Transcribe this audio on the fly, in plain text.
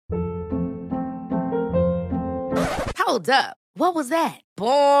Hold up. What was that?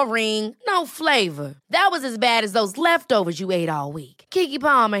 Boring. No flavor. That was as bad as those leftovers you ate all week. Keke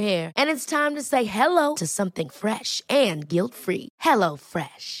Palmer here. And it's time to say hello to something fresh and guilt-free. Hello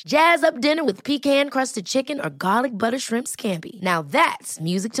Fresh. Jazz up dinner with pecan-crusted chicken or garlic butter shrimp scampi. Now that's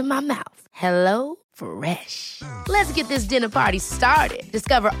music to my mouth. Hello Fresh. Let's get this dinner party started.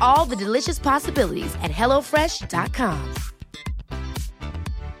 Discover all the delicious possibilities at hellofresh.com.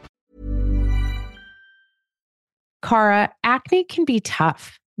 Cara, acne can be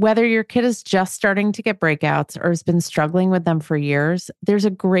tough. Whether your kid is just starting to get breakouts or has been struggling with them for years, there's a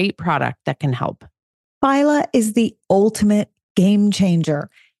great product that can help. Phyla is the ultimate game changer.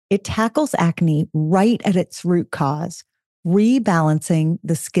 It tackles acne right at its root cause, rebalancing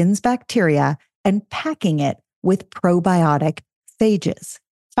the skin's bacteria and packing it with probiotic phages.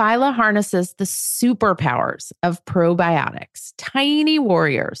 Phyla harnesses the superpowers of probiotics, tiny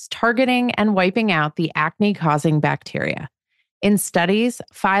warriors targeting and wiping out the acne-causing bacteria. In studies,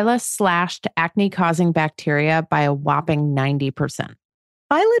 Phyla slashed acne-causing bacteria by a whopping 90%.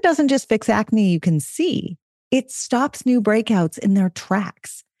 Phyla doesn't just fix acne you can see. It stops new breakouts in their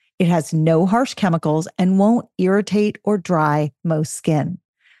tracks. It has no harsh chemicals and won't irritate or dry most skin.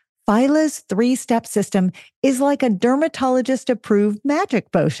 Phyla's 3-step system is like a dermatologist-approved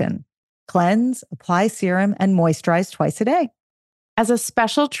magic potion. Cleanse, apply serum, and moisturize twice a day. As a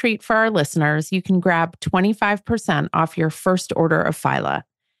special treat for our listeners, you can grab 25% off your first order of Phyla.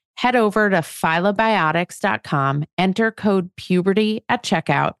 Head over to phylabiotics.com, enter code PUBERTY at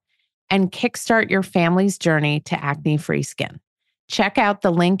checkout, and kickstart your family's journey to acne-free skin. Check out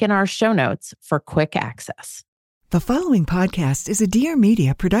the link in our show notes for quick access. The following podcast is a Dear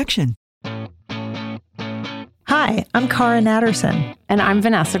Media production. Hi, I'm Cara Natterson. And I'm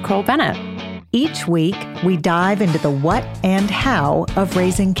Vanessa Kroll-Bennett. Each week, we dive into the what and how of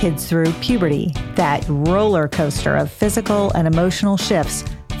raising kids through puberty, that roller coaster of physical and emotional shifts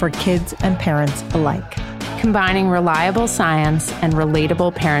for kids and parents alike. Combining reliable science and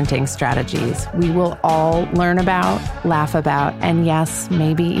relatable parenting strategies, we will all learn about, laugh about, and yes,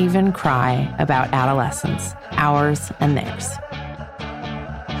 maybe even cry about adolescence, ours and theirs.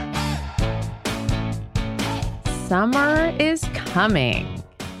 Summer is coming.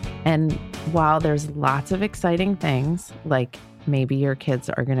 And while there's lots of exciting things, like maybe your kids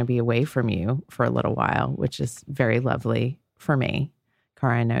are going to be away from you for a little while, which is very lovely for me.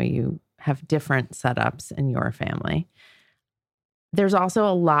 Cara, I know you have different setups in your family. There's also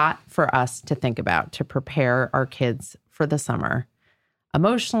a lot for us to think about to prepare our kids for the summer,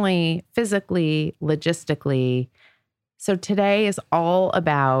 emotionally, physically, logistically. So today is all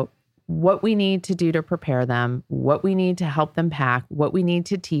about what we need to do to prepare them, what we need to help them pack, what we need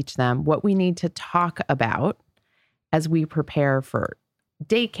to teach them, what we need to talk about as we prepare for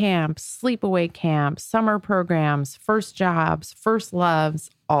day camps, sleepaway camps, summer programs, first jobs, first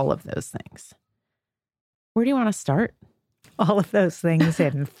loves, all of those things. Where do you want to start? All of those things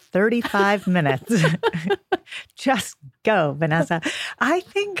in 35 minutes. Just go, Vanessa. I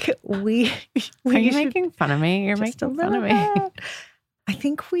think we Are you making fun of me? You're making fun of me. I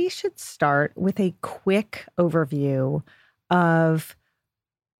think we should start with a quick overview of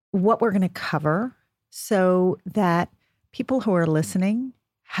what we're going to cover so that people who are listening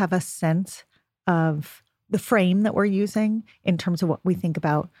have a sense of the frame that we're using in terms of what we think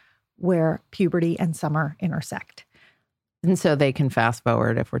about where puberty and summer intersect. And so they can fast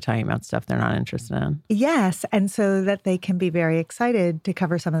forward if we're talking about stuff they're not interested in. Yes. And so that they can be very excited to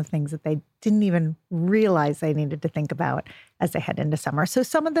cover some of the things that they didn't even realize they needed to think about as they head into summer. So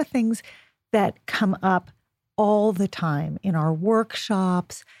some of the things that come up all the time in our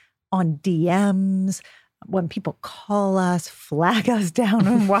workshops, on DMs, when people call us, flag us down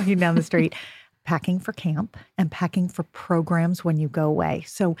when walking down the street, packing for camp and packing for programs when you go away.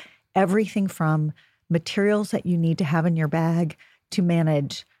 So everything from materials that you need to have in your bag to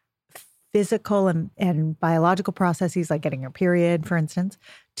manage physical and biological processes like getting your period, for instance,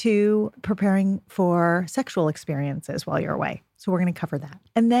 to preparing for sexual experiences while you're away. So we're going to cover that.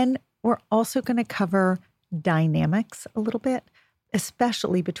 And then we're also going to cover dynamics a little bit,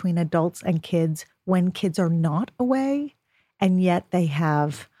 especially between adults and kids when kids are not away and yet they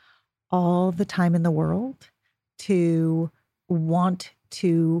have all the time in the world to want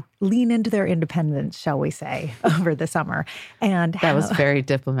to lean into their independence, shall we say, over the summer. And that was very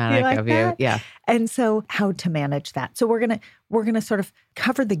diplomatic of you. Yeah. And so how to manage that. So we're going to sort of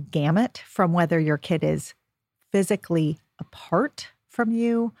cover the gamut from whether your kid is physically apart from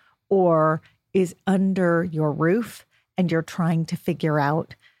you or is under your roof and you're trying to figure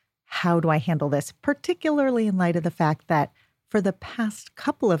out, how do I handle this, particularly in light of the fact that for the past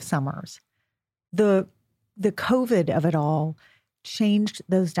couple of summers, the the COVID of it all changed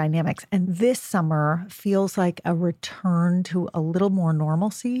those dynamics. And this summer feels like a return to a little more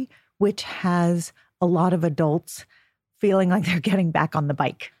normalcy, which has a lot of adults feeling like they're getting back on the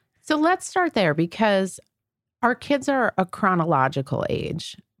bike. So let's start there, because our kids are a chronological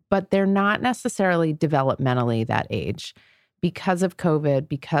age, but they're not necessarily developmentally that age because of COVID,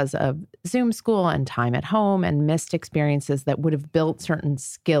 because of Zoom school and time at home and missed experiences that would have built certain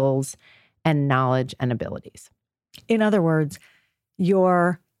skills and knowledge and abilities. In other words,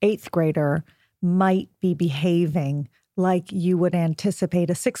 your 8th grader might be behaving like you would anticipate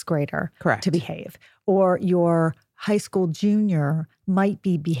a 6th grader Correct. to behave, or your high school junior might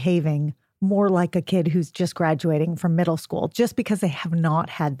be behaving more like a kid who's just graduating from middle school, just because they have not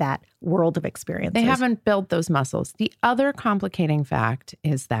had that world of experiences. They haven't built those muscles. The other complicating fact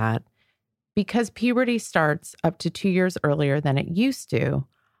is that because puberty starts up to 2 years earlier than it used to,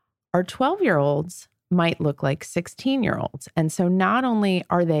 our 12-year-olds might look like 16-year-olds. And so not only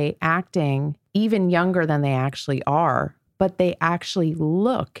are they acting even younger than they actually are, but they actually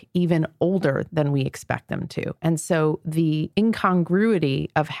look even older than we expect them to. And so the incongruity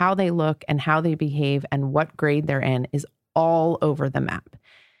of how they look and how they behave and what grade they're in is all over the map.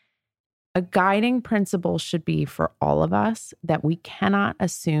 A guiding principle should be for all of us that we cannot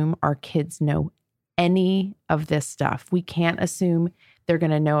assume our kids know any of this stuff. We can't assume they're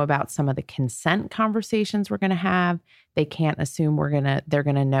going to know about some of the consent conversations we're going to have. They can't assume they're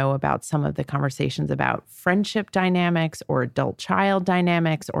going to know about some of the conversations about friendship dynamics or adult-child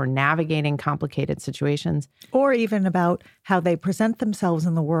dynamics or navigating complicated situations. Or even about how they present themselves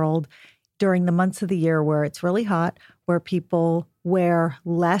in the world during the months of the year where it's really hot, where people wear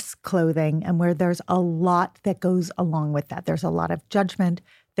less clothing and where there's a lot that goes along with that. There's a lot of judgment.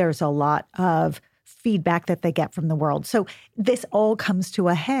 There's a lot of feedback that they get from the world. So this all comes to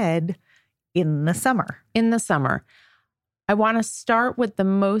a head in the summer. In the summer. I want to start with the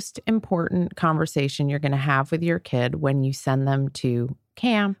most important conversation you're going to have with your kid when you send them to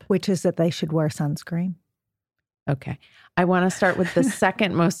camp. Which is that they should wear sunscreen. Okay. I want to start with the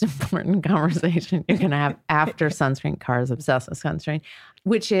second most important conversation you're going to have after sunscreen. Cars obsessed with sunscreen,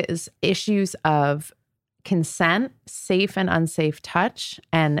 which is issues of consent, safe and unsafe touch,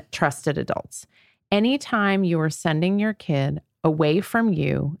 and trusted adults. Anytime you are sending your kid away from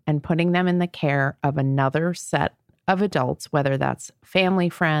you and putting them in the care of another set of adults, whether that's family,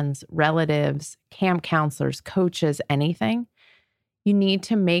 friends, relatives, camp counselors, coaches, anything, you need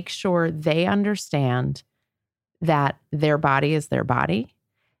to make sure they understand that their body is their body,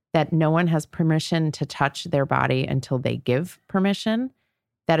 that no one has permission to touch their body until they give permission,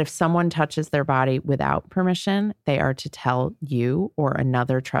 that if someone touches their body without permission, they are to tell you or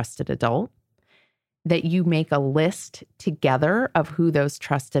another trusted adult, that you make a list together of who those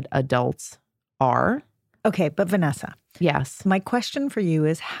trusted adults are. Okay, but Vanessa. Yes. My question for you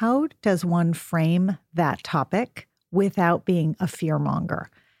is, how does one frame that topic without being a fearmonger?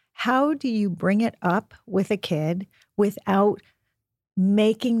 How do you bring it up with a kid without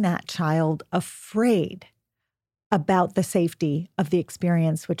making that child afraid about the safety of the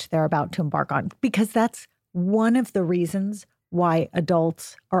experience which they're about to embark on? Because that's one of the reasons why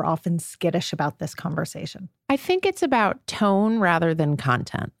adults are often skittish about this conversation. I think it's about tone rather than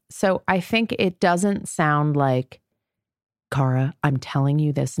content. So I think it doesn't sound like, Cara, I'm telling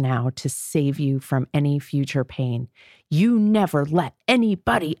you this now to save you from any future pain. You never let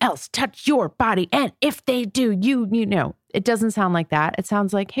anybody else touch your body. And if they do, you know, it doesn't sound like that. It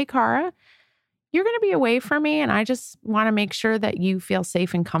sounds like, hey, Cara, you're going to be away from me. And I just want to make sure that you feel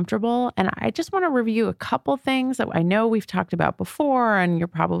safe and comfortable. And I just want to review a couple things that I know we've talked about before, and you're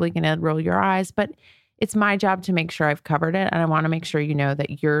probably going to roll your eyes, but it's my job to make sure I've covered it. And I want to make sure you know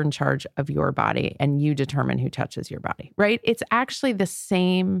that you're in charge of your body and you determine who touches your body, right? It's actually the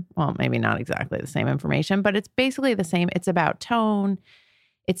same, well, maybe not exactly the same information, but it's basically the same. It's about tone.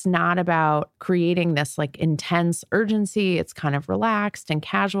 It's not about creating this like intense urgency. It's kind of relaxed and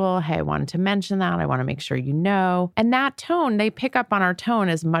casual. Hey, I wanted to mention that. I want to make sure you know. And that tone, they pick up on our tone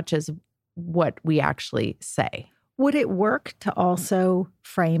as much as what we actually say. Would it work to also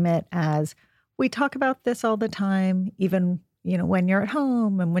frame it as, we talk about this all the time, even, when you're at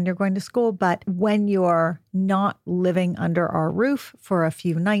home and when you're going to school, but when you're not living under our roof for a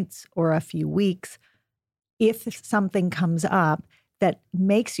few nights or a few weeks, if something comes up that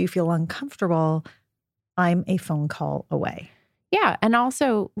makes you feel uncomfortable, I'm a phone call away. Yeah. And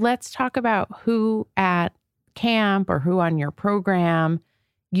also, let's talk about who at camp or who on your program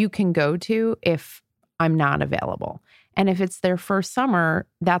you can go to if I'm not available. And if it's their first summer,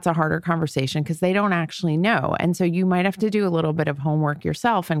 that's a harder conversation because they don't actually know. And so you might have to do a little bit of homework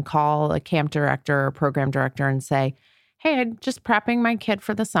yourself and call a camp director or program director and say, hey, I'm just prepping my kid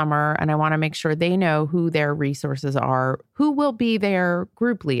for the summer and I want to make sure they know who their resources are, who will be their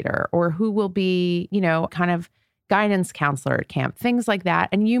group leader or who will be, kind of guidance counselor at camp, things like that.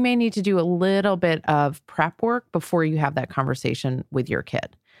 And you may need to do a little bit of prep work before you have that conversation with your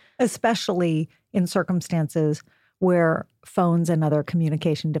kid. Especially in circumstances where phones and other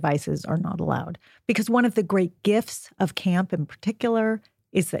communication devices are not allowed. Because one of the great gifts of camp in particular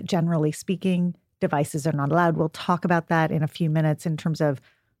is that generally speaking, devices are not allowed. We'll talk about that in a few minutes in terms of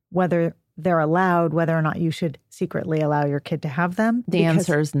whether they're allowed, whether or not you should secretly allow your kid to have them. The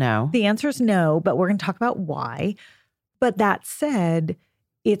answer is no. The answer is no, but we're going to talk about why. But that said,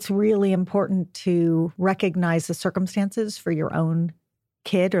 it's really important to recognize the circumstances for your own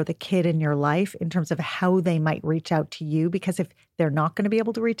kid or the kid in your life in terms of how they might reach out to you. Because if they're not going to be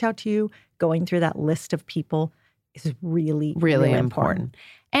able to reach out to you, going through that list of people is really, really important.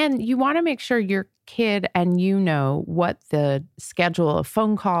 And you want to make sure your kid and you know what the schedule of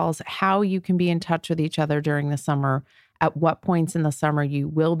phone calls, how you can be in touch with each other during the summer, at what points in the summer you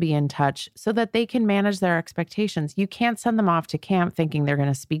will be in touch so that they can manage their expectations. You can't send them off to camp thinking they're going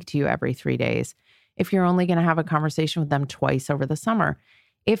to speak to you every 3 days if you're only going to have a conversation with them twice over the summer.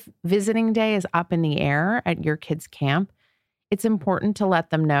 If visiting day is up in the air at your kid's camp, it's important to let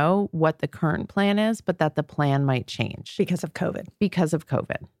them know what the current plan is, but that the plan might change. Because of COVID. Because of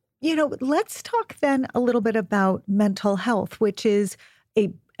COVID. Let's talk then a little bit about mental health, which is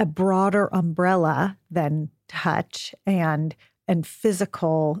a broader umbrella than touch and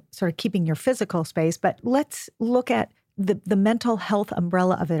physical, sort of keeping your physical space. But let's look at the mental health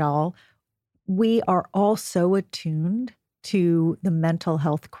umbrella of it all. We are all so attuned to the mental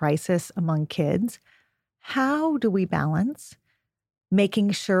health crisis among kids. How do we balance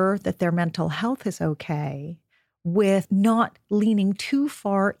making sure that their mental health is okay with not leaning too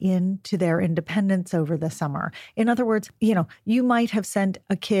far into their independence over the summer? In other words, you might have sent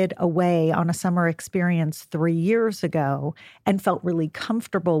a kid away on a summer experience 3 years ago and felt really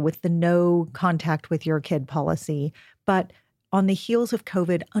comfortable with the no contact with your kid policy. But on the heels of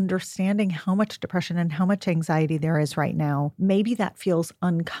COVID, understanding how much depression and how much anxiety there is right now, maybe that feels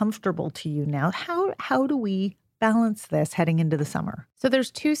uncomfortable to you now. How do we balance this heading into the summer? So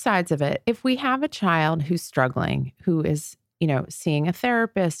there's two sides of it. If we have a child who's struggling, who is, seeing a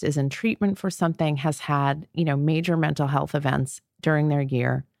therapist, is in treatment for something, has had, major mental health events during their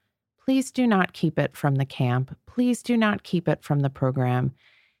year, please do not keep it from the camp. Please do not keep it from the program.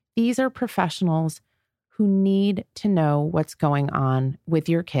 These are professionals who need to know what's going on with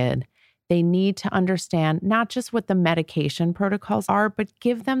your kid. They need to understand not just what the medication protocols are, but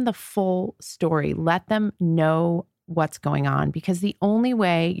give them the full story. Let them know what's going on, because the only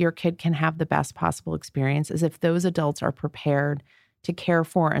way your kid can have the best possible experience is if those adults are prepared to care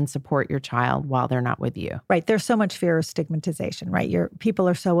for and support your child while they're not with you. Right. There's so much fear of stigmatization, right? People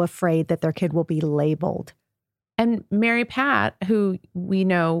are so afraid that their kid will be labeled. And Mary Pat, who we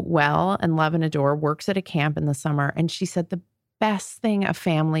know well and love and adore, works at a camp in the summer. And she said the best thing a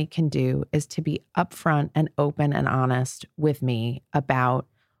family can do is to be upfront and open and honest with me about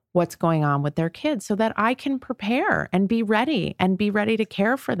what's going on with their kids so that I can prepare and be ready to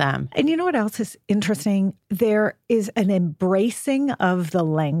care for them. And you know what else is interesting? There is an embracing of the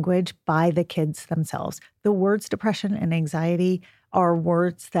language by the kids themselves. The words depression and anxiety are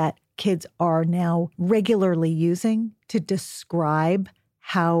words that kids are now regularly using to describe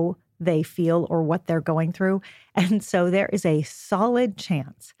how they feel or what they're going through. And so there is a solid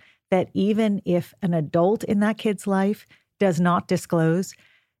chance that even if an adult in that kid's life does not disclose,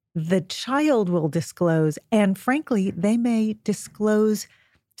 the child will disclose. And frankly, they may disclose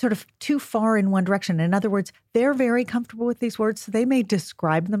sort of too far in one direction. In other words, they're very comfortable with these words, so they may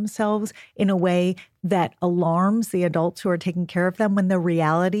describe themselves in a way that alarms the adults who are taking care of them, when the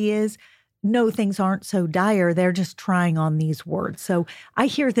reality is, no, things aren't so dire. They're just trying on these words. So I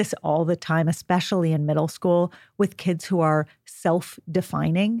hear this all the time, especially in middle school, with kids who are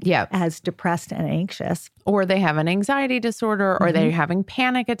self-defining as depressed and anxious. Or they have an anxiety disorder, or they're having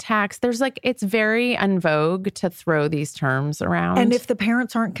panic attacks. It's very en vogue to throw these terms around. And if the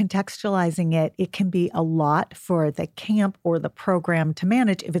parents aren't contextualizing it, it can be a lot for the camp or the program to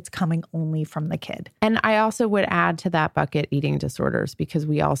manage if it's coming only from the kid. And I also would add to that bucket eating disorders, because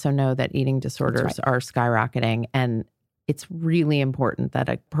we also know that eating disorders are skyrocketing. And it's really important that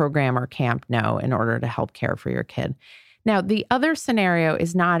a program or camp know in order to help care for your kid. Now, the other scenario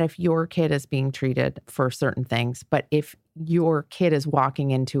is not if your kid is being treated for certain things, but if your kid is walking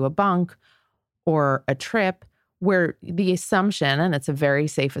into a bunk or a trip where the assumption, and it's a very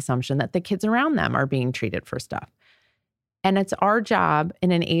safe assumption, that the kids around them are being treated for stuff. And it's our job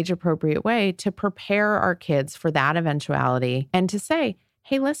in an age-appropriate way to prepare our kids for that eventuality and to say,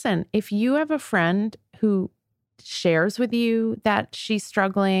 hey, listen, if you have a friend who shares with you that she's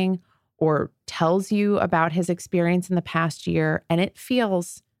struggling or tells you about his experience in the past year and it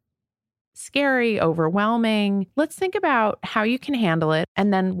feels scary, overwhelming, let's think about how you can handle it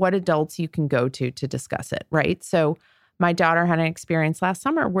and then what adults you can go to discuss it, right? So my daughter had an experience last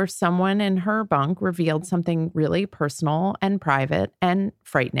summer where someone in her bunk revealed something really personal and private and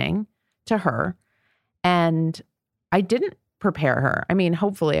frightening to her. And I didn't prepare her. I mean,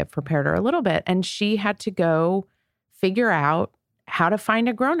 hopefully I've prepared her a little bit. And she had to go figure out how to find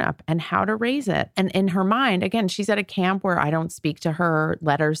a grown-up and how to raise it. And in her mind, again, she's at a camp where I don't speak to her.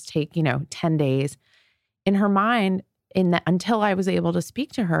 Letters take, 10 days. In her mind, until I was able to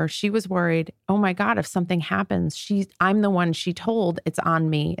speak to her, she was worried, oh my God, if something happens, I'm the one she told, it's on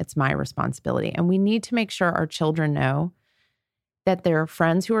me, it's my responsibility. And we need to make sure our children know that their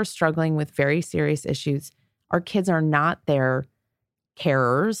friends who are struggling with very serious issues, our kids are not their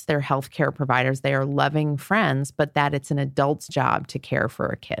carers, their healthcare providers, they are loving friends, but that it's an adult's job to care for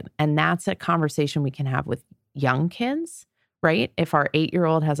a kid. And that's a conversation we can have with young kids, right? If our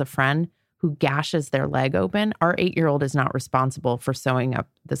 8-year-old has a friend who gashes their leg open, our 8-year-old is not responsible for sewing up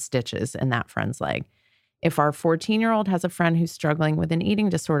the stitches in that friend's leg. If our 14-year-old has a friend who's struggling with an eating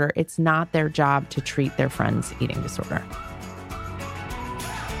disorder, it's not their job to treat their friend's eating disorder.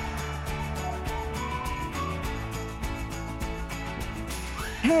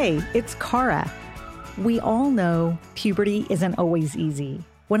 Hey, it's Cara. We all know puberty isn't always easy.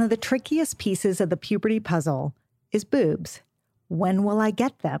 One of the trickiest pieces of the puberty puzzle is boobs. When will I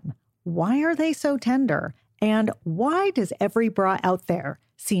get them? Why are they so tender? And why does every bra out there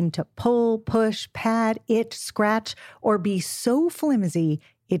seem to pull, push, pad, itch, scratch, or be so flimsy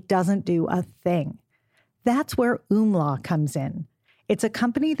it doesn't do a thing? That's where Oomla comes in. It's a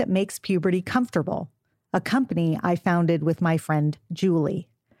company that makes puberty comfortable, a company I founded with my friend Julie.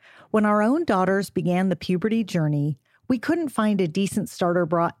 When our own daughters began the puberty journey, we couldn't find a decent starter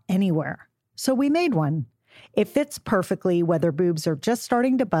bra anywhere, so we made one. It fits perfectly whether boobs are just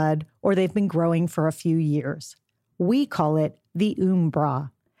starting to bud or they've been growing for a few years. We call it the Bra,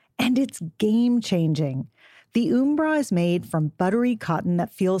 and it's game-changing. The Bra is made from buttery cotton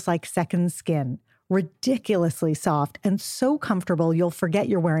that feels like second skin, ridiculously soft and so comfortable you'll forget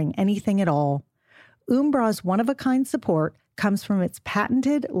you're wearing anything at all. Bra's one-of-a-kind support comes from its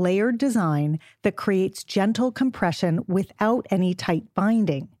patented layered design that creates gentle compression without any tight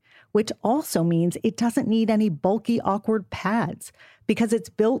binding, which also means it doesn't need any bulky, awkward pads because it's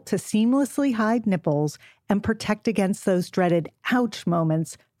built to seamlessly hide nipples and protect against those dreaded ouch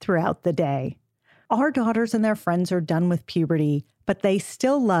moments throughout the day. Our daughters and their friends are done with puberty, but they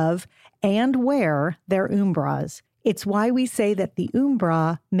still love and wear their Bras. It's why we say that the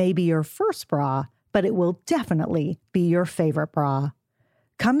Bra may be your first bra, but it will definitely be your favorite bra.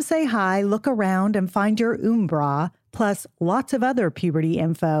 Come say hi, look around, and find your Bra, plus lots of other puberty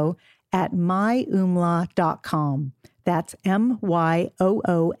info at myoomla.com. That's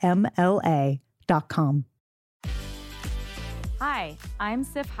MYOOMLA.com. Hi, I'm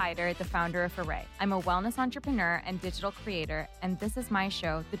Sif Hyder, the founder of Array. I'm a wellness entrepreneur and digital creator, and this is my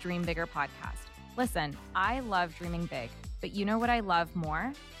show, the Dream Bigger podcast. Listen, I love dreaming big, but you know what I love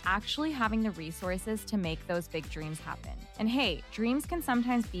more? Actually having the resources to make those big dreams happen. And hey, dreams can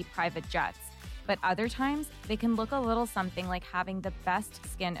sometimes be private jets, but other times they can look a little something like having the best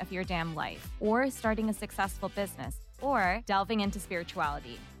skin of your damn life, or starting a successful business, or delving into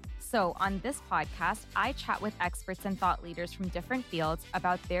spirituality. So on this podcast, I chat with experts and thought leaders from different fields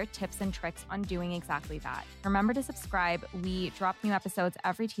about their tips and tricks on doing exactly that. Remember to subscribe. We drop new episodes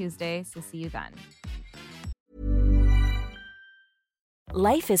every Tuesday, so see you then.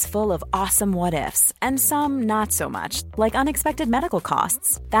 Life is full of awesome what-ifs, and some not so much, like unexpected medical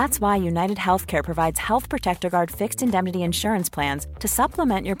costs. That's why United Healthcare provides Health Protector Guard fixed indemnity insurance plans to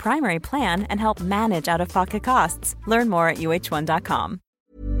supplement your primary plan and help manage out-of-pocket costs. Learn more at uh1.com.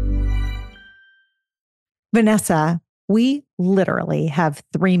 Vanessa, we literally have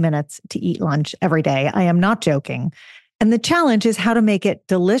 3 minutes to eat lunch every day. I am not joking. And the challenge is how to make it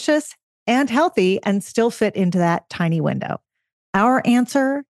delicious and healthy and still fit into that tiny window. Our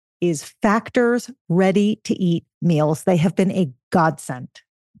answer is Factor's ready-to-eat meals. They have been a godsend.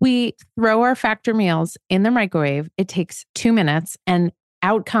 We throw our Factor meals in the microwave. It takes 2 minutes and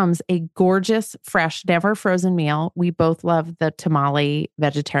out comes a gorgeous, fresh, never frozen meal. We both love the tamale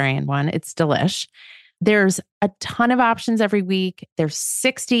vegetarian one. It's delish. There's a ton of options every week. There's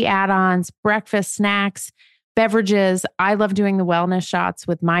 60 add-ons, breakfast, snacks, beverages. I love doing the wellness shots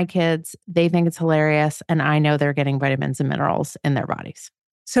with my kids. They think it's hilarious. And I know they're getting vitamins and minerals in their bodies.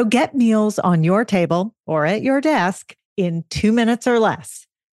 So get meals on your table or at your desk in 2 minutes or less.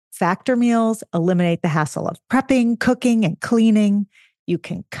 Factor meals eliminate the hassle of prepping, cooking, and cleaning. You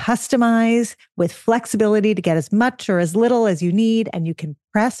can customize with flexibility to get as much or as little as you need, and you can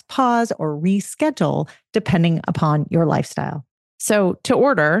press pause or reschedule depending upon your lifestyle. So to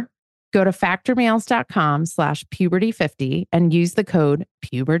order, go to factormeals.com/puberty50 and use the code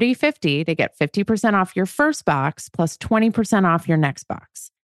puberty50 to get 50% off your first box plus 20% off your next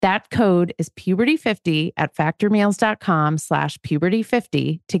box. That code is puberty50 at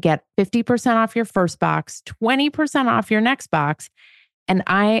factormeals.com/puberty50 to get 50% off your first box, 20% off your next box. And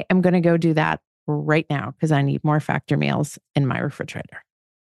I am going to go do that right now because I need more Factor meals in my refrigerator.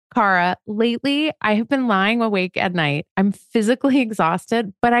 Cara, lately I have been lying awake at night. I'm physically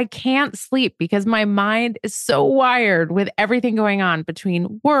exhausted, but I can't sleep because my mind is so wired with everything going on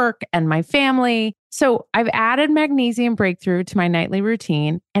between work and my family. So I've added Magnesium Breakthrough to my nightly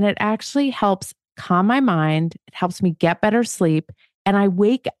routine, and it actually helps calm my mind. It helps me get better sleep, and I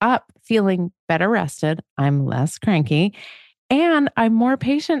wake up feeling better rested. I'm less cranky, and I'm more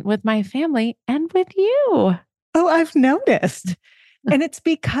patient with my family and with you. Oh, I've noticed. And it's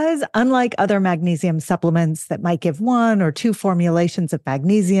because unlike other magnesium supplements that might give 1 or 2 formulations of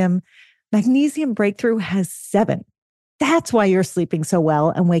magnesium, Magnesium Breakthrough has 7. That's why you're sleeping so well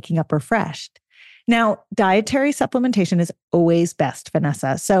and waking up refreshed. Now, dietary supplementation is always best,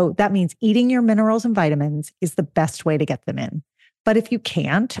 Vanessa. So that means eating your minerals and vitamins is the best way to get them in. But if you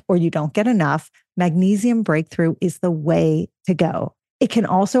can't or you don't get enough, Magnesium Breakthrough is the way to go. It can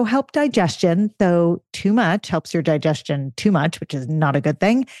also help digestion, though too much helps your digestion too much, which is not a good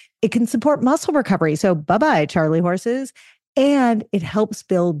thing. It can support muscle recovery. So bye-bye, Charlie horses. And it helps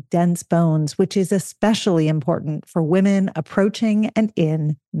build dense bones, which is especially important for women approaching and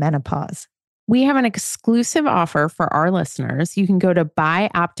in menopause. We have an exclusive offer for our listeners. You can go to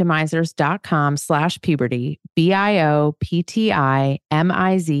bioptimizers.com/puberty,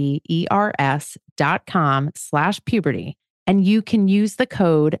 bioptimizers.com/puberty. And you can use the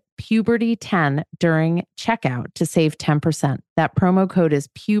code puberty10 during checkout to save 10%. That promo code is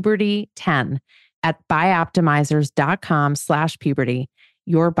puberty10 at bioptimizers.com/puberty.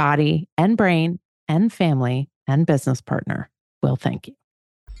 Your body and brain and family and business partner will thank you.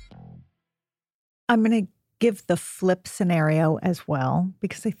 I'm going to give the flip scenario as well,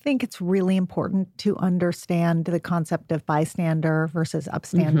 because I think it's really important to understand the concept of bystander versus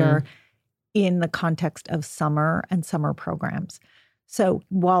upstander in the context of summer and summer programs. So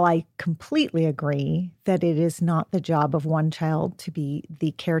while I completely agree that it is not the job of one child to be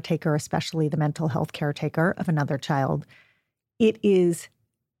the caretaker, especially the mental health caretaker of another child, it is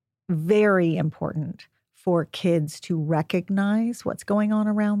very important for kids to recognize what's going on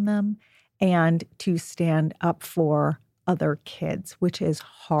around them and to stand up for other kids, which is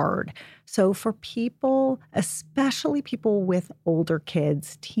hard. So for people, especially people with older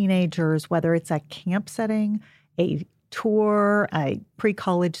kids, teenagers, whether it's a camp setting, a tour, a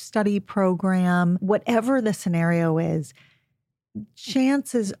pre-college study program, whatever the scenario is,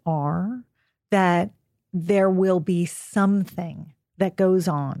 chances are that there will be something that goes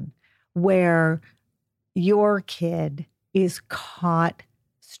on where your kid is caught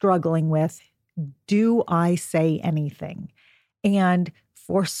struggling with, do I say anything? And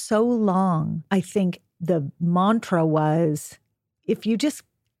for so long, I think the mantra was, if you just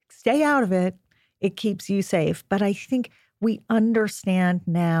stay out of it, it keeps you safe. But I think we understand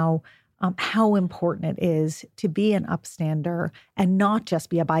now how important it is to be an upstander and not just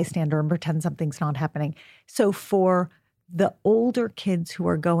be a bystander and pretend something's not happening. So for the older kids who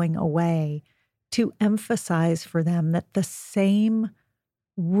are going away, to emphasize for them that the same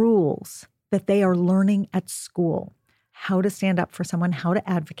rules that they are learning at school, how to stand up for someone, how to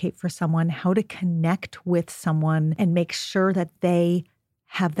advocate for someone, how to connect with someone and make sure that they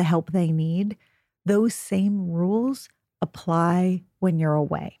have the help they need, those same rules apply when you're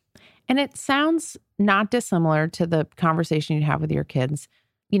away. And it sounds not dissimilar to the conversation you have with your kids,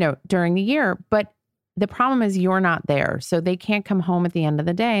 during the year. But the problem is you're not there. So they can't come home at the end of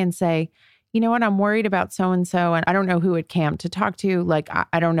the day and say, you know what, I'm worried about so-and-so, and I don't know who at camp to talk to. Like,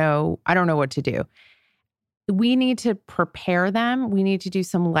 I don't know what to do. We need to prepare them. We need to do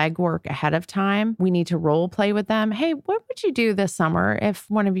some legwork ahead of time. We need to role play with them. Hey, what would you do this summer if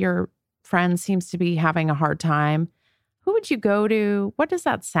one of your friends seems to be having a hard time? Who would you go to? What does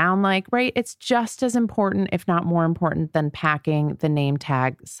that sound like, right? It's just as important, if not more important, than packing the name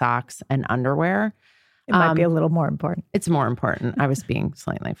tag, socks, and underwear. It might be a little more important. It's more important. I was being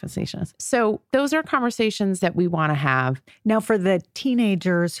slightly facetious. So those are conversations that we want to have. Now, for the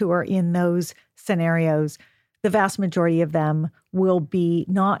teenagers who are in those scenarios, the vast majority of them will be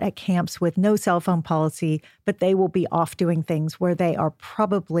not at camps with no cell phone policy, but they will be off doing things where they are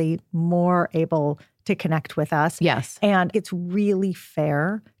probably more able to connect with us. Yes. And it's really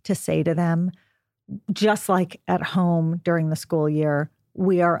fair to say to them, just like at home during the school year,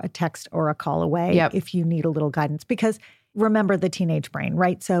 we are a text or a call away if you need a little guidance. Because remember the teenage brain,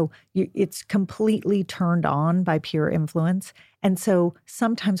 right? So it's completely turned on by peer influence. And so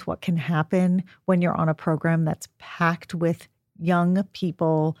sometimes what can happen when you're on a program that's packed with young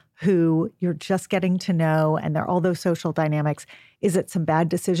people who you're just getting to know, and there are all those social dynamics, is that some bad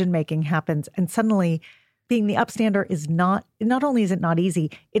decision-making happens. And suddenly being the upstander is not only is it not easy,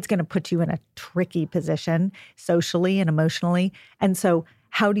 it's going to put you in a tricky position socially and emotionally. And so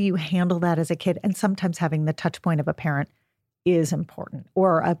how do you handle that as a kid? And sometimes having the touch point of a parent is important,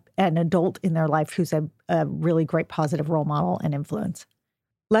 or an adult in their life who's a really great positive role model and influence.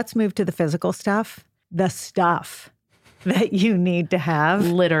 Let's move to the physical stuff, the stuff that you need to have.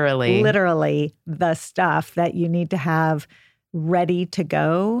 Literally the stuff that you need to have ready to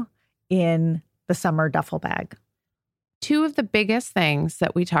go in the summer duffel bag. Two of the biggest things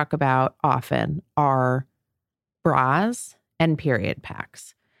that we talk about often are bras and period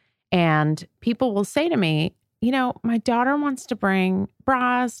packs. And people will say to me, you know, my daughter wants to bring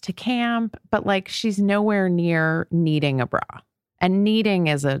bras to camp, but like she's nowhere near needing a bra. And needing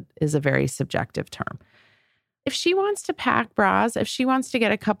is a very subjective term. If she wants to pack bras, if she wants to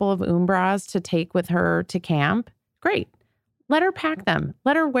get a couple of bras to take with her to camp, great. Let her pack them.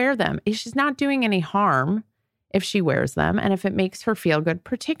 Let her wear them. She's not doing any harm if she wears them. And if it makes her feel good,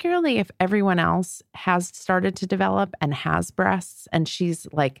 particularly if everyone else has started to develop and has breasts and she's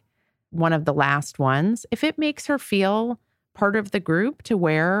like one of the last ones, if it makes her feel part of the group to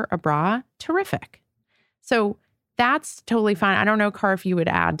wear a bra, terrific. So that's totally fine. I don't know, Car, if you would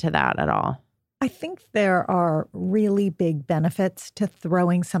add to that at all. I think there are really big benefits to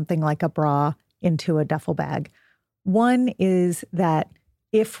throwing something like a bra into a duffel bag. One is that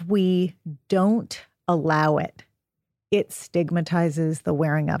if we don't allow it, it stigmatizes the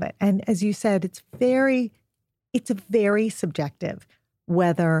wearing of it. And as you said, it's very subjective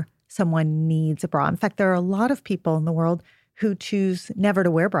whether someone needs a bra. In fact, there are a lot of people in the world who choose never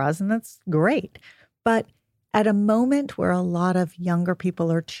to wear bras, and that's great. But at a moment where a lot of younger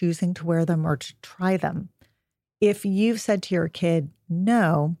people are choosing to wear them or to try them, if you've said to your kid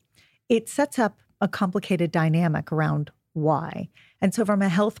no, it sets up a complicated dynamic around why. And so from a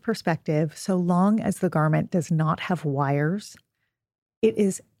health perspective, so long as the garment does not have wires, it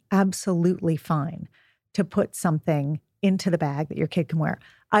is absolutely fine to put something into the bag that your kid can wear.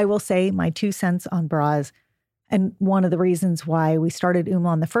 I will say my 2 cents on bras, and one of the reasons why we started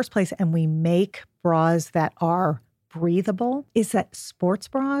Oomla in the first place and we make bras that are breathable is that sports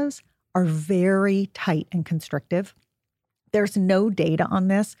bras are very tight and constrictive. There's no data on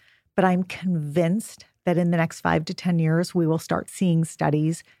this, but I'm convinced that in the next 5 to 10 years, we will start seeing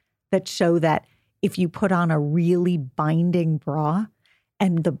studies that show that if you put on a really binding bra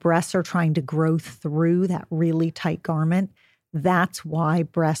and the breasts are trying to grow through that really tight garment, that's why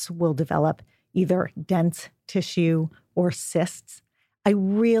breasts will develop either dense tissue or cysts. I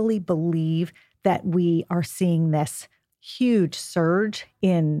really believe that we are seeing this huge surge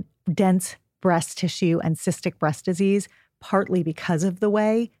in dense breast tissue and cystic breast disease, partly because of the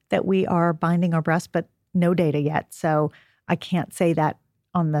way that we are binding our breasts, but no data yet. So I can't say that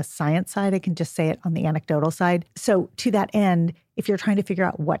on the science side. I can just say it on the anecdotal side. So to that end, if you're trying to figure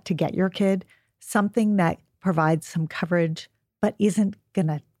out what to get your kid, something that provides some coverage, but isn't going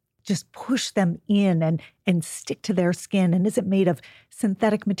to just push them in and stick to their skin and isn't made of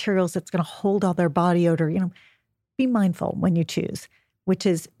synthetic materials that's going to hold all their body odor, be mindful when you choose, which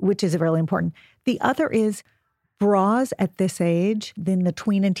is really important. The other is bras at this age, in the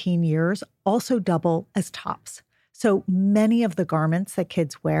tween and teen years, also double as tops. So many of the garments that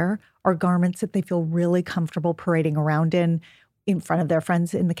kids wear are garments that they feel really comfortable parading around in front of their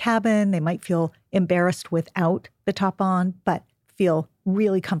friends in the cabin. They might feel embarrassed without the top on, but feel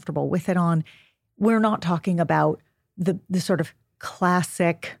really comfortable with it on. We're not talking about the sort of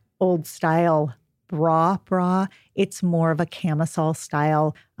classic old style bra. It's more of a camisole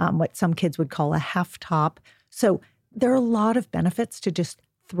style, what some kids would call a half top. So there are a lot of benefits to just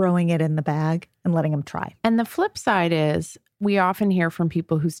throwing it in the bag and letting them try. And the flip side is we often hear from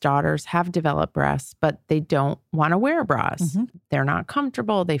people whose daughters have developed breasts, but they don't want to wear bras. Mm-hmm. They're not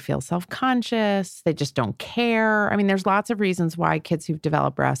comfortable. They feel self-conscious. They just don't care. I mean, there's lots of reasons why kids who've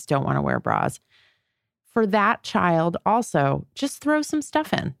developed breasts don't want to wear bras. for that child also, just throw some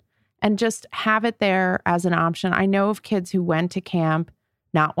stuff in and just have it there as an option. I know of kids who went to camp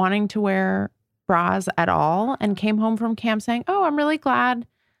not wanting to wear bras at all and came home from camp saying, oh, I'm really glad,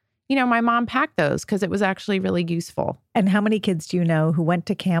 my mom packed those because it was actually really useful. And how many kids do you know who went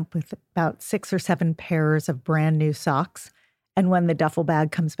to camp with about 6 or 7 pairs of brand new socks? And when the duffel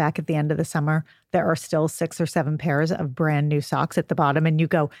bag comes back at the end of the summer, there are still 6 or 7 pairs of brand new socks at the bottom. And you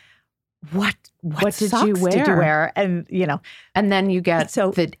go, what did socks you wear? Did you wear? And, And then you get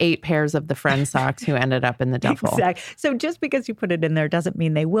the 8 pairs of the friend socks who ended up in the duffel. Exactly. So just because you put it in there doesn't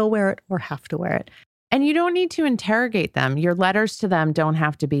mean they will wear it or have to wear it. And you don't need to interrogate them. Your letters to them don't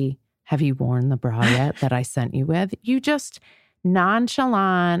have to be, have you worn the bra yet that I sent you with? You just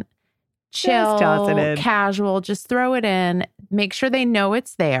nonchalant, chill, casual, just throw it in. Make sure they know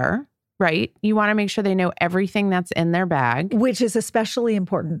it's there, right? You want to make sure they know everything that's in their bag. Which is especially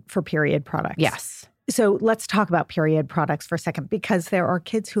important for period products. Yes. So let's talk about period products for a second, because there are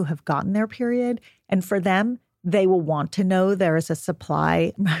kids who have gotten their period, and for them, they will want to know there is a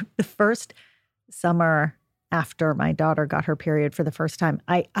supply. The first summer after my daughter got her period for the first time,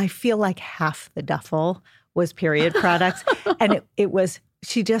 I feel like half the duffel was period products. And it was,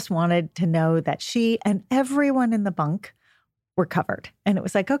 she just wanted to know that she and everyone in the bunk were covered. And it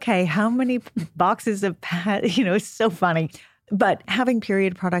was like, okay, how many boxes of pads? It's so funny. But having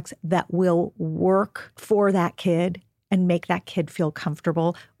period products that will work for that kid and make that kid feel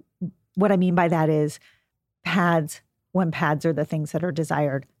comfortable. What I mean by that is pads when pads are the things that are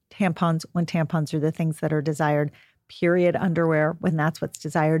desired. Tampons when tampons are the things that are desired. Period underwear when that's what's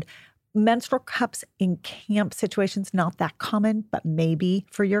desired. Menstrual cups in camp situations, not that common, but maybe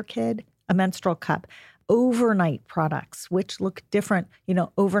for your kid, a menstrual cup. Overnight products, which look different,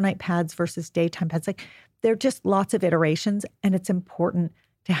 overnight pads versus daytime pads. Like, they're just lots of iterations, and it's important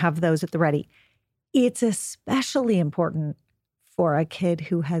to have those at the ready. It's especially important for a kid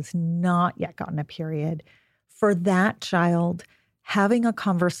who has not yet gotten a period. For that child, having a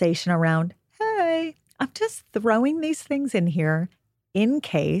conversation around, hey, I'm just throwing these things in here in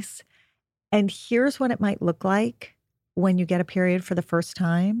case, and here's what it might look like when you get a period for the first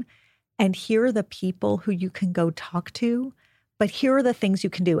time. And here are the people who you can go talk to, but here are the things you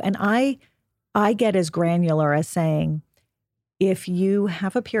can do. And I get as granular as saying, if you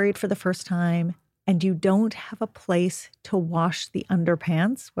have a period for the first time and you don't have a place to wash the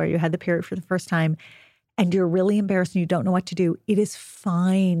underpants where you had the period for the first time, and you're really embarrassed and you don't know what to do, it is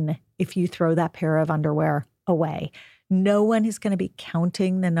fine if you throw that pair of underwear away. No one is going to be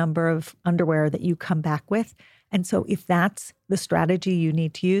counting the number of underwear that you come back with. And so if that's the strategy you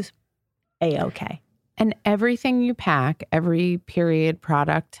need to use, A-okay. And everything you pack, every period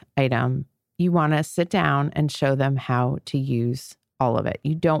product item, you want to sit down and show them how to use all of it.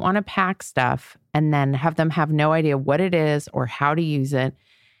 You don't want to pack stuff and then have them have no idea what it is or how to use it.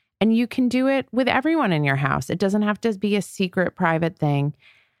 And you can do it with everyone in your house. It doesn't have to be a secret, private thing.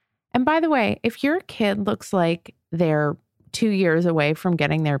 And by the way, if your kid looks like they're 2 years away from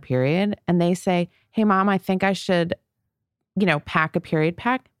getting their period and they say, hey, Mom, I think I should, pack a period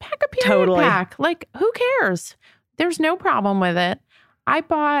pack, pack a period pack. Like, who cares? There's no problem with it. I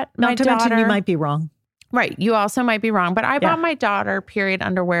bought my daughter. Not to mention you might be wrong. Right. You also might be wrong. But I bought my daughter period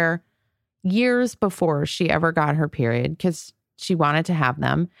underwear years before she ever got her period because she wanted to have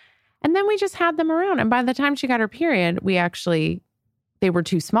them. And then we just had them around. And by the time she got her period, they were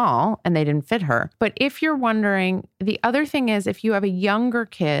too small and they didn't fit her. But if you're wondering, the other thing is if you have a younger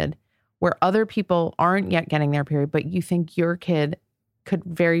kid where other people aren't yet getting their period, but you think your kid could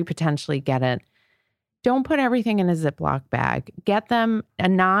very potentially get it, don't put everything in a Ziploc bag. Get them a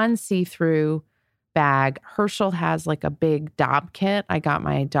non-see-through bag. Herschel has like a big Dob kit. I got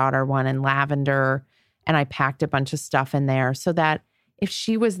my daughter one in lavender and I packed a bunch of stuff in there so that if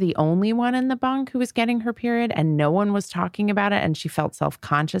she was the only one in the bunk who was getting her period and no one was talking about it and she felt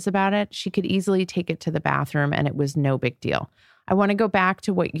self-conscious about it, she could easily take it to the bathroom and it was no big deal. I want to go back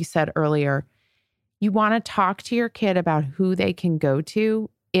to what you said earlier. You want to talk to your kid about who they can go to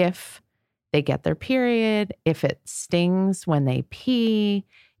if they get their period, if it stings when they pee,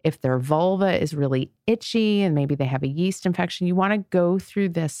 if their vulva is really itchy and maybe they have a yeast infection. You want to go through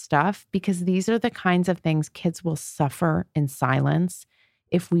this stuff because these are the kinds of things kids will suffer in silence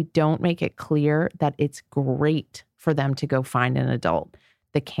if we don't make it clear that it's great for them to go find an adult.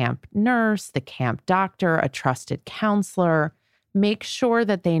 The camp nurse, the camp doctor, a trusted counselor. Make sure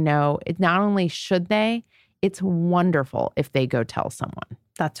that they know it. Not only should they, it's wonderful if they go tell someone.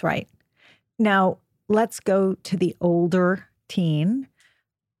 That's right. Now, let's go to the older teen.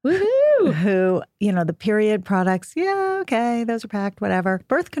 Woohoo! Who, the period products, okay, those are packed, whatever.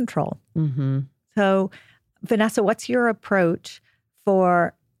 Birth control. Mm-hmm. So, Vanessa, what's your approach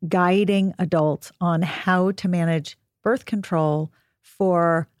for guiding adults on how to manage birth control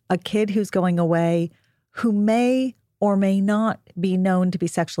for a kid who's going away who may or may not be known to be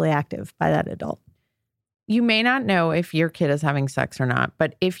sexually active by that adult? You may not know if your kid is having sex or not,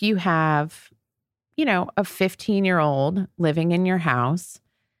 but if you have, a 15-year-old living in your house,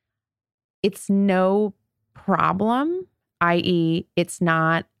 it's no problem, i.e., it's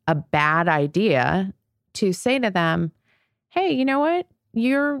not a bad idea to say to them, hey, you know what?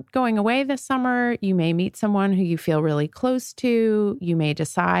 You're going away this summer. You may meet someone who you feel really close to. You may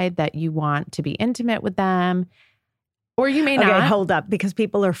decide that you want to be intimate with them, or you may not. Okay, hold up, because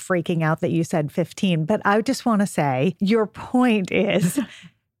people are freaking out that you said 15. But I just want to say, your point is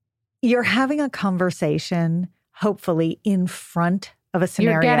you're having a conversation, hopefully, in front of a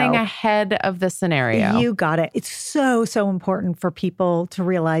scenario. You're getting ahead of the scenario. You got it. It's so, so important for people to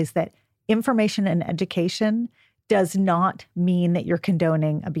realize that information and education does not mean that you're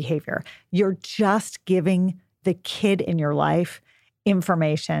condoning a behavior. You're just giving the kid in your life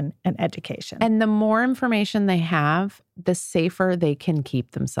information and education. And the more information they have, the safer they can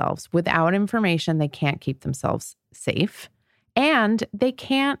keep themselves. Without information, they can't keep themselves safe, and they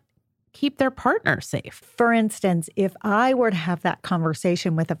can't keep their partner safe. For instance, if I were to have that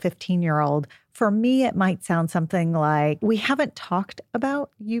conversation with a 15-year-old, for me, it might sound something like, we haven't talked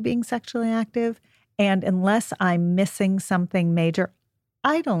about you being sexually active, and unless I'm missing something major,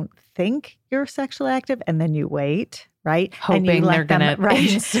 I don't think you're sexually active. And then you wait, right? Hoping and you they're going to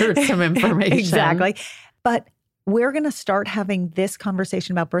insert some information. Exactly. But we're going to start having this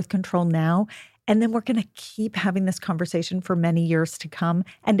conversation about birth control now. And then we're going to keep having this conversation for many years to come.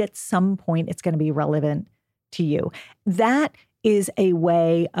 And at some point, it's going to be relevant to you. That is a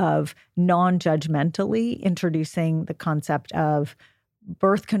way of non-judgmentally introducing the concept of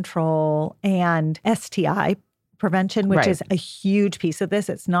birth control and STI prevention, which is a huge piece of this.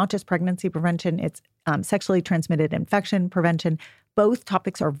 It's not just pregnancy prevention. It's sexually transmitted infection prevention. Both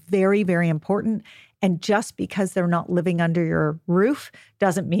topics are very, very important. And just because they're not living under your roof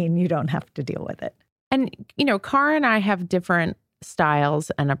doesn't mean you don't have to deal with it. And, Cara and I have different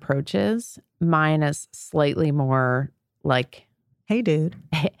styles and approaches. Mine is slightly more like, hey, dude.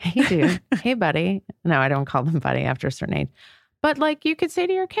 Hey, dude. Hey, buddy. No, I don't call them buddy after a certain age. But like you could say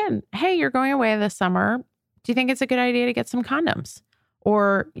to your kid, hey, you're going away this summer. Do you think it's a good idea to get some condoms?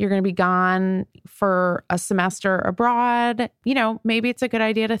 Or you're going to be gone for a semester abroad. Maybe it's a good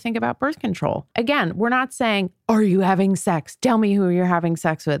idea to think about birth control. Again, we're not saying, are you having sex? Tell me who you're having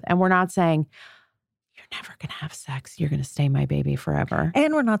sex with. And we're not saying, you're never going to have sex. You're going to stay my baby forever.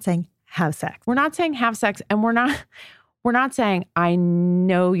 And we're not saying have sex. We're not saying have sex. And we're not saying, I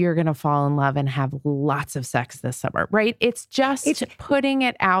know you're going to fall in love and have lots of sex this summer, right? It's putting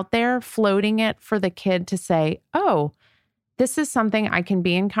it out there, floating it for the kid to say, oh, this is something I can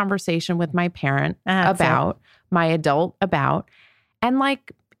be in conversation with my parent about, my adult about. And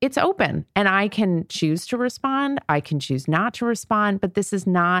like, it's open and I can choose to respond. I can choose not to respond, but this is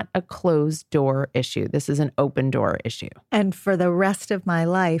not a closed door issue. This is an open door issue. And for the rest of my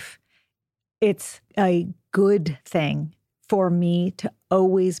life, it's a good thing for me to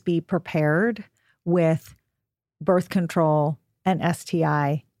always be prepared with birth control and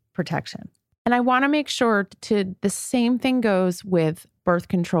STI protection. And I want to make sure the same thing goes with birth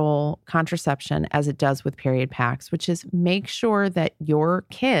control contraception as it does with period packs, which is make sure that your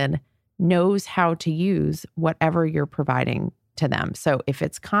kid knows how to use whatever you're providing to them. So if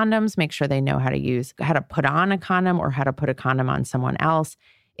it's condoms, make sure they know how to put on a condom or how to put a condom on someone else.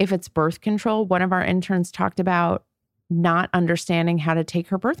 If it's birth control, one of our interns talked about not understanding how to take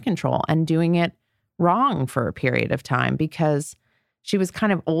her birth control and doing it wrong for a period of time because she was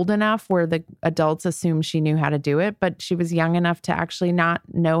kind of old enough where the adults assumed she knew how to do it, but she was young enough to actually not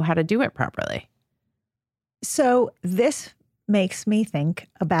know how to do it properly. So this makes me think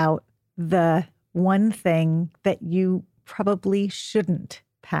about the one thing that you probably shouldn't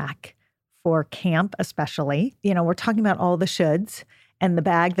pack for camp, especially. We're talking about all the shoulds. And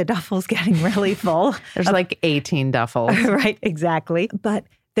the duffel's getting really full. There's like 18 duffels. Right, exactly. But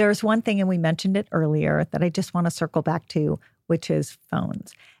there's one thing, and we mentioned it earlier, that I just want to circle back to, which is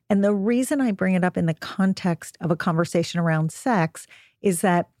phones. And the reason I bring it up in the context of a conversation around sex is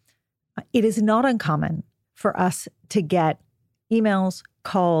that it is not uncommon for us to get emails,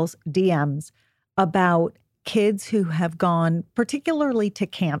 calls, DMs about kids who have gone particularly to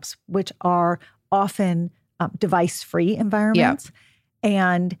camps, which are often device-free environments. Yep.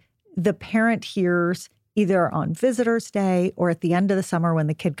 And the parent hears either on visitor's day or at the end of the summer when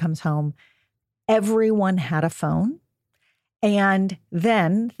the kid comes home, everyone had a phone. And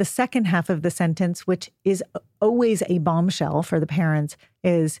then the second half of the sentence, which is always a bombshell for the parents,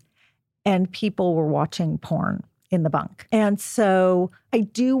 is, and people were watching porn in the bunk. And so I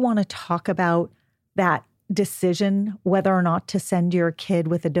do want to talk about that decision, whether or not to send your kid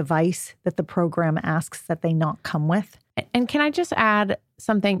with a device that the program asks that they not come with. And can I just add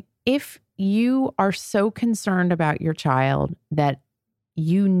something? If you are so concerned about your child that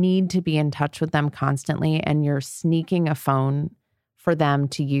you need to be in touch with them constantly and you're sneaking a phone for them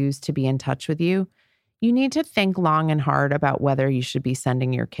to use to be in touch with you, you need to think long and hard about whether you should be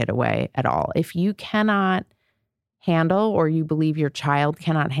sending your kid away at all. If you cannot handle, or you believe your child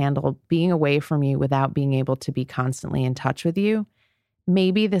cannot handle being away from you without being able to be constantly in touch with you,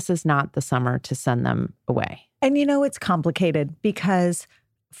 maybe this is not the summer to send them away. And it's complicated because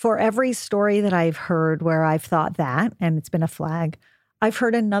for every story that I've heard where I've thought that, and it's been a flag, I've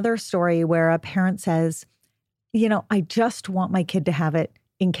heard another story where a parent says, I just want my kid to have it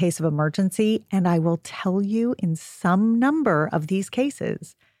in case of emergency. And I will tell you, in some number of these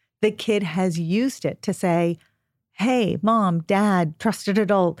cases, the kid has used it to say, hey, mom, dad, trusted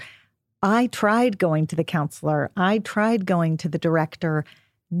adult, I tried going to the counselor. I tried going to the director.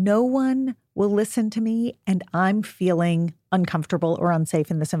 No one will listen to me, and I'm feeling uncomfortable or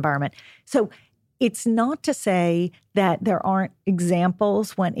unsafe in this environment. So it's not to say that there aren't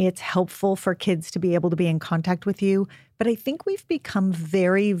examples when it's helpful for kids to be able to be in contact with you, but I think we've become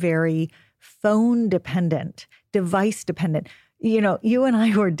very, very phone dependent, device dependent. You and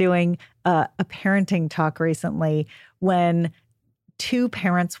I were doing a parenting talk recently when two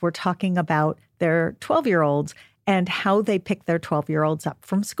parents were talking about their 12-year-olds and how they pick their 12-year-olds up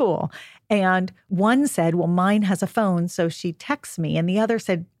from school. And one said, well, mine has a phone, so she texts me. And the other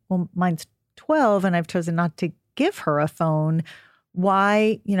said, well, mine's 12 and I've chosen not to give her a phone.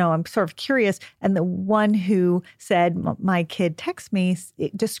 Why? I'm sort of curious. And the one who said, my kid texts me,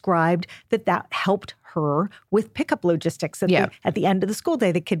 described that helped her with pickup logistics. At the end of the school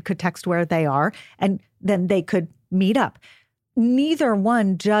day, the kid could text where they are and then they could meet up. Neither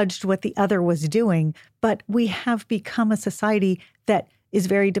one judged what the other was doing, but we have become a society that is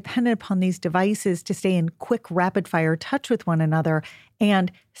very dependent upon these devices to stay in quick, rapid-fire touch with one another.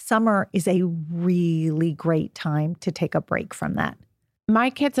 And summer is a really great time to take a break from that. My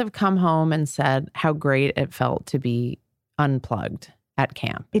kids have come home and said how great it felt to be unplugged at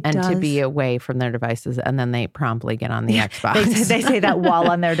camp to be away from their devices. And then they promptly get on the Xbox. They say that while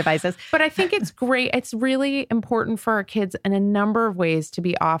on their devices. But I think it's great. It's really important for our kids in a number of ways to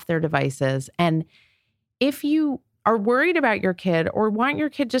be off their devices. And if you are worried about your kid or want your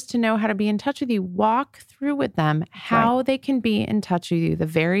kid just to know how to be in touch with you, walk through with them how they can be in touch with you, the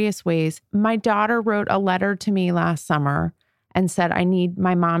various ways. My daughter wrote a letter to me last summer and said, I need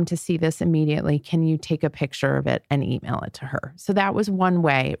my mom to see this immediately. Can you take a picture of it and email it to her? So that was one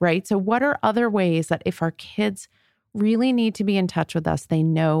way, right? So what are other ways that if our kids really need to be in touch with us, they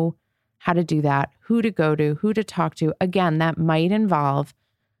know how to do that, who to go to, who to talk to? Again, that might involve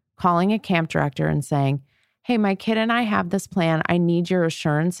calling a camp director and saying, hey, my kid and I have this plan. I need your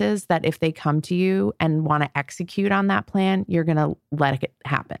assurances that if they come to you and want to execute on that plan, you're going to let it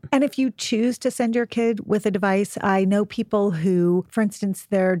happen. And if you choose to send your kid with a device, I know people who, for instance,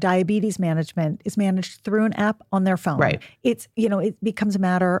 their diabetes management is managed through an app on their phone. Right. It's, it becomes a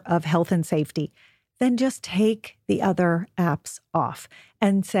matter of health and safety. Then just take the other apps off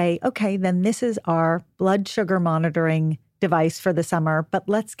and say, okay, then this is our blood sugar monitoring device for the summer, but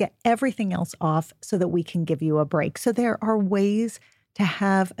let's get everything else off so that we can give you a break. So there are ways to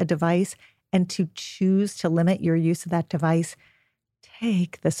have a device and to choose to limit your use of that device.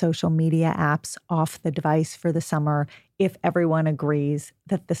 Take the social media apps off the device for the summer if everyone agrees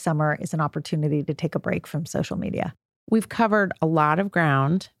that the summer is an opportunity to take a break from social media. We've covered a lot of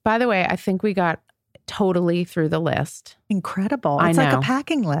ground. By the way, I think we got totally through the list. Incredible. It's like a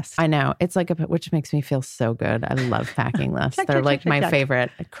packing list. I know. It's like which makes me feel so good. I love packing lists. They're like my favorite,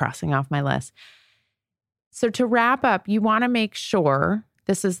 crossing off my list. So to wrap up, you want to make sure,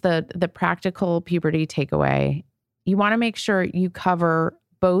 this is the practical puberty takeaway. You want to make sure you cover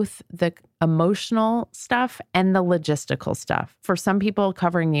both the emotional stuff and the logistical stuff. For some people,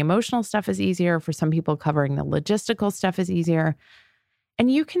 covering the emotional stuff is easier. For some people, covering the logistical stuff is easier.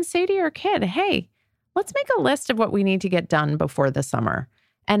 And you can say to your kid, hey, let's make a list of what we need to get done before the summer.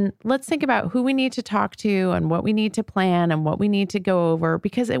 And let's think about who we need to talk to and what we need to plan and what we need to go over,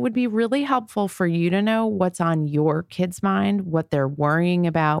 because it would be really helpful for you to know what's on your kid's mind, what they're worrying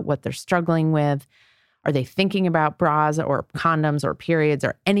about, what they're struggling with. Are they thinking about bras or condoms or periods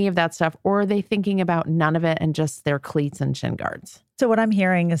or any of that stuff? Or are they thinking about none of it and just their cleats and shin guards? So what I'm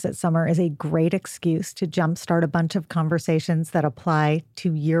hearing is that summer is a great excuse to jumpstart a bunch of conversations that apply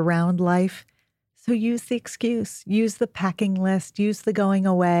to year-round life. So use the excuse, use the packing list, use the going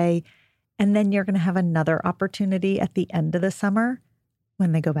away, and then you're going to have another opportunity at the end of the summer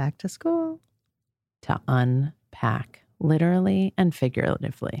when they go back to school. To unpack, literally and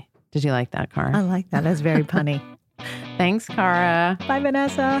figuratively. Did you like that, Cara? I like that. That's very punny. Thanks, Cara. Bye,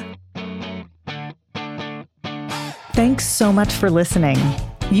 Vanessa. Thanks so much for listening.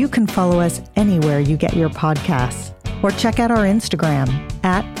 You can follow us anywhere you get your podcasts, or check out our Instagram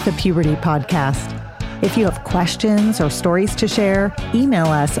 @thepubertypodcast. If you have questions or stories to share, email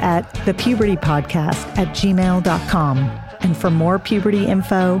us at thepubertypodcast@gmail.com. And for more puberty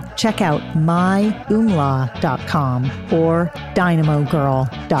info, check out myumla.com or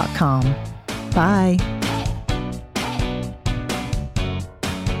dynamogirl.com. Bye.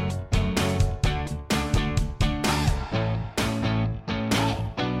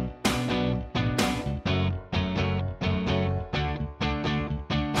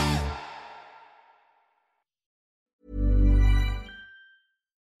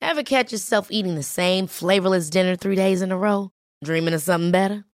 Ever catch yourself eating the same flavorless dinner 3 days in a row? Dreaming of something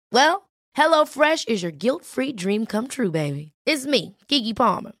better? Well, HelloFresh is your guilt-free dream come true, baby. It's me, Keke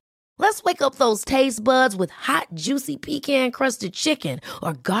Palmer. Let's wake up those taste buds with hot, juicy pecan-crusted chicken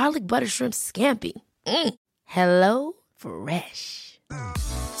or garlic butter shrimp scampi. Hello Fresh.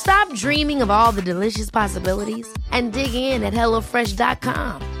 Stop dreaming of all the delicious possibilities and dig in at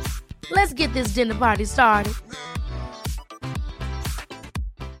HelloFresh.com. Let's get this dinner party started.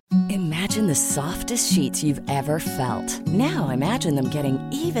 Imagine the softest sheets you've ever felt. Now imagine them getting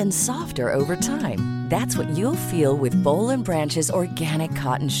even softer over time. That's what you'll feel with Boll & Branch's organic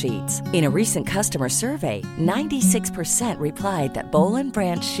cotton sheets. In a recent customer survey, 96% replied that Boll &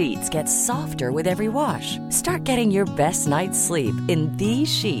 Branch sheets get softer with every wash. Start getting your best night's sleep in these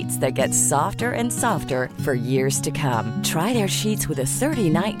sheets that get softer and softer for years to come. Try their sheets with a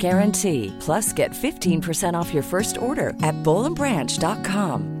 30-night guarantee. Plus, get 15% off your first order at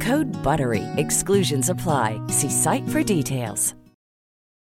bollandbranch.com. Code BUTTERY. Exclusions apply. See site for details.